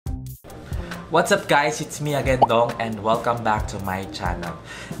What's up guys, it's me again Dong and welcome back to my channel.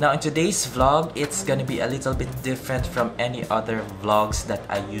 Now in today's vlog, it's gonna be a little bit different from any other vlogs that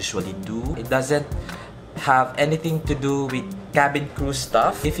I usually do. It doesn't have anything to do with cabin crew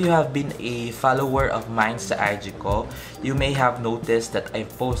stuff. If you have been a follower of mine sa IG ko, you may have noticed that I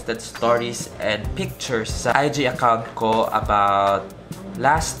posted stories and pictures sa IG account ko about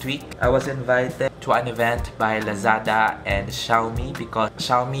last week. I was invited to an event by Lazada and Xiaomi because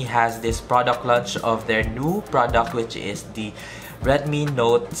Xiaomi has this product launch of their new product, which is the Redmi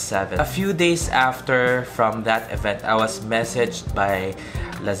Note 7. A few days after from that event, I was messaged by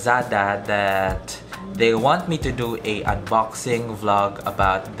Lazada that they want me to do a unboxing vlog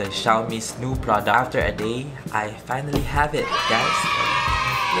about the Xiaomi's new product. After a day, I finally have it, guys.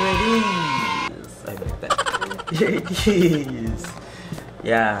 Here it is. I like that. Here it is.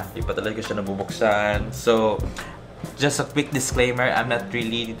 Yeah, di pa talaga siya nabubuksan. So, just a quick disclaimer, I'm not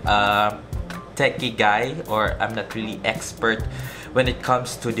really a techie guy or I'm not really expert when it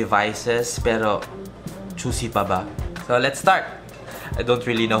comes to devices, pero choosy pa ba? So, let's start. I don't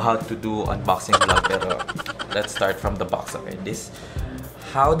really know how to do unboxing vlog, pero let's start from the box. Okay, this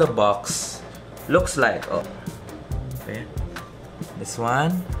how the box looks like. Oh, okay. This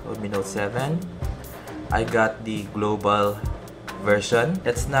one, Redmi Note 7. I got the global version.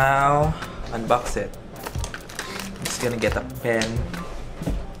 Let's now unbox it. I'm just gonna get a pen.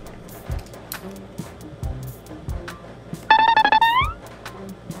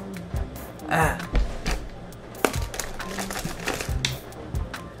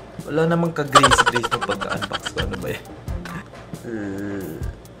 Wala namang ka-grace-grace ng pagka-unbox ko. Ano ba yan?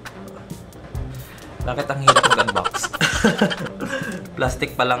 Bakit ang hirap mag-unbox?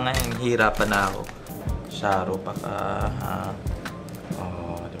 Plastic pa lang nga, yung hirapan na ako. Sharo pa ka.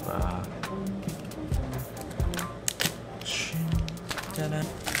 Oh, diba?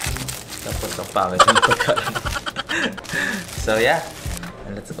 Tapos ang pangit yung pagkaan. So yeah,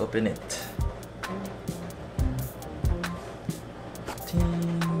 and let's open it.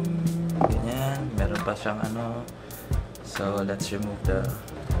 Ganyan, meron pa siyang ano. So let's remove the...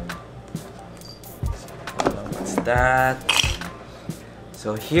 What's that?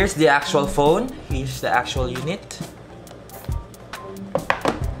 So here's the actual phone. Here's the actual unit.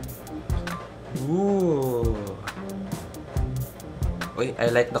 Ooh. Uy,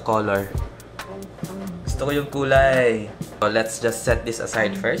 I like the color. Gusto ko yung kulay. So let's just set this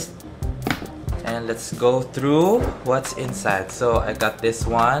aside first. And let's go through what's inside. So I got this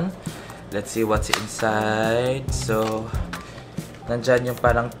one. Let's see what's inside. So nandyan yung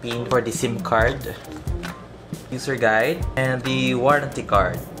parang pin for the SIM card, user guide, and the warranty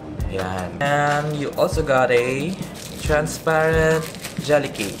card. Ayan. And you also got a transparent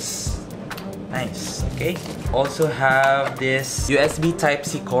jelly case. Nice. Okay. Also have this USB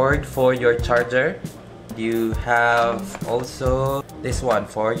Type-C cord for your charger. You have also this one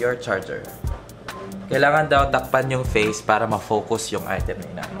for your charger. Kailangan daw takpan yung face para ma-focus yung item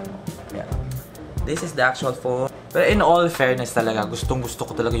na inaano mo. Ayan. This is the actual phone. But in all fairness talaga, gustong-gusto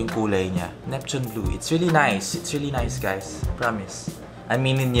ko talaga yung kulay niya. Neptune blue. It's really nice. It's really nice, guys. Promise. I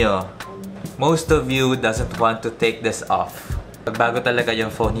mean ninyo, most of you doesn't want to take this off. Bago talaga yung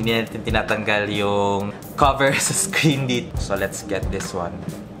phone, hindi natin tinatanggal yung cover sa screen dito. So let's get this one.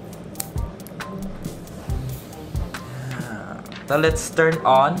 So let's turn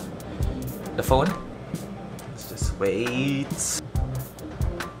on the phone. Let's just wait.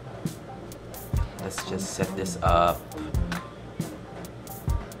 Let's just set this up.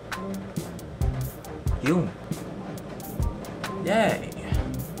 Yun. Yay!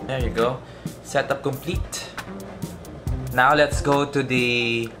 There you go. Setup complete. Now let's go to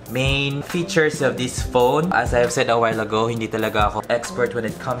the main features of this phone. As I've said a while ago, hindi talaga ako expert when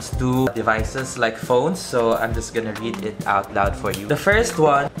it comes to devices like phones, so I'm just gonna read it out loud for you. The first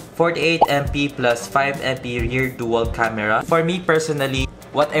one, 48MP plus 5MP rear dual camera. For me personally,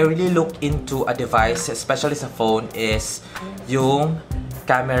 what I really look into a device, especially sa phone, is yung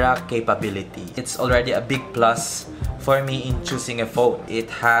camera capability. It's already a big plus for me in choosing a phone. It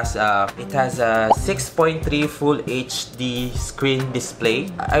has a 6.3 Full HD screen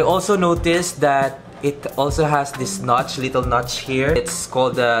display. I also noticed that it also has this notch, little notch here. It's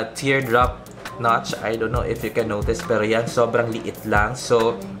called the teardrop notch. I don't know if you can notice, pero yan, sobrang liit lang.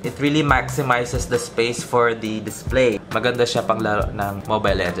 So, it really maximizes the space for the display. Maganda siya pang laro ng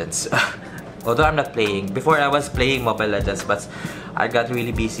Mobile Legends. Although I'm not playing. Before I was playing Mobile Legends, but I got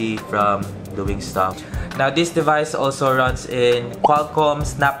really busy from doing stuff. Now, this device also runs in Qualcomm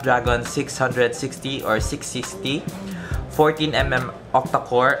Snapdragon 660 or 660 14mm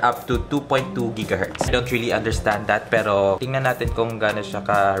octa-core up to 2.2 GHz. I don't really understand that, pero tingnan natin kung gaano siya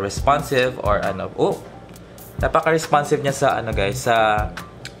ka-responsive or ano. Oh! Napaka-responsive niya sa ano guys, sa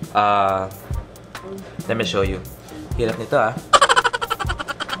let me show you. Hirap nito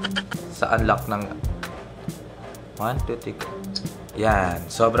sa unlock ng 1, 2, 3. Yan,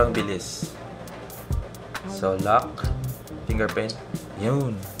 sobrang bilis. So lock, fingerprint.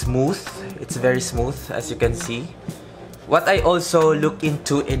 Yun. Smooth. It's very smooth as you can see. What I also look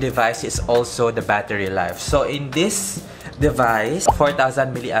into a device is also the battery life. So in this device,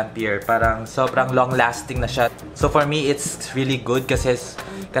 4,000 mAh, parang sobrang long lasting na siya. So for me, it's really good kasi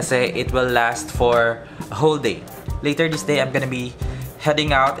it will last for a whole day. Later this day, I'm gonna be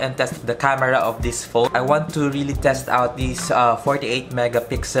heading out and test the camera of this phone. I want to really test out this 48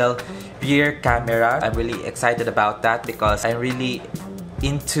 megapixel rear camera. I'm really excited about that because I'm really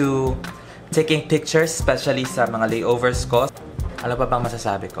into taking pictures, especially sa mga layovers ko. Ano pa bang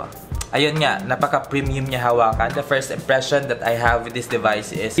masasabi ko? Ayun nga, napaka-premium niya hawakan. The first impression that I have with this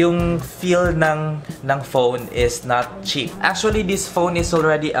device is yung feel ng phone is not cheap. Actually, this phone is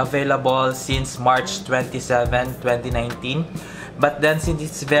already available since March 27, 2019. But then, since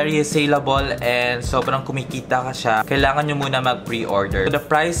it's very saleable and sobrang kumikita ka siya, kailangan nyo muna mag-pre-order. So, the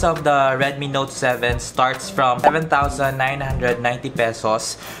price of the Redmi Note 7 starts from 7,990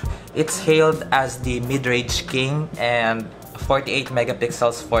 pesos. It's hailed as the mid-range king and 48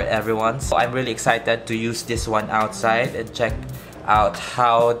 megapixels for everyone. So I'm really excited to use this one outside and check out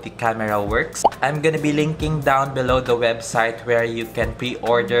how the camera works. I'm gonna be linking down below the website where you can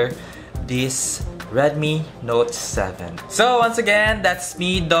pre-order this Redmi Note 7. So once again, that's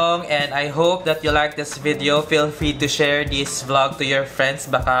me, Dong, and I hope that you like this video. Feel free to share this vlog to your friends.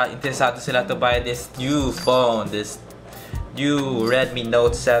 Baka interesado sila to buy this new phone, this new Redmi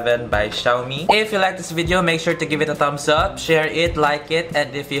Note 7 by Xiaomi. If you like this video, make sure to give it a thumbs up, share it, like it,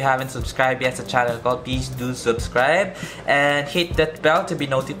 and if you haven't subscribed yet to the channel, please do subscribe and hit that bell to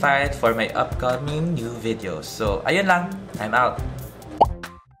be notified for my upcoming new videos. So ayun lang, I'm out.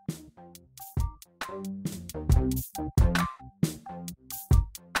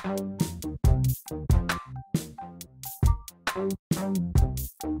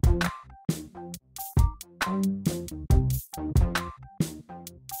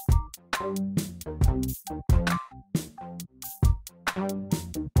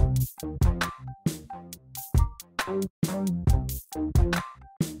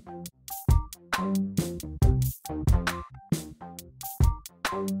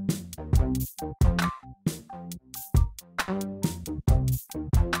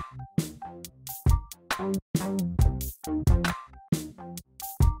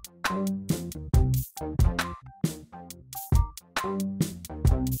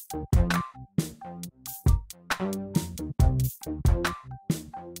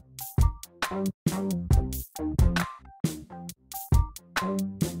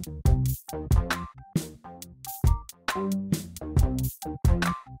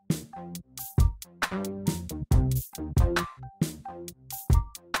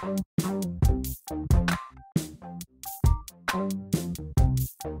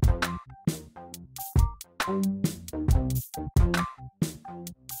 Thank you.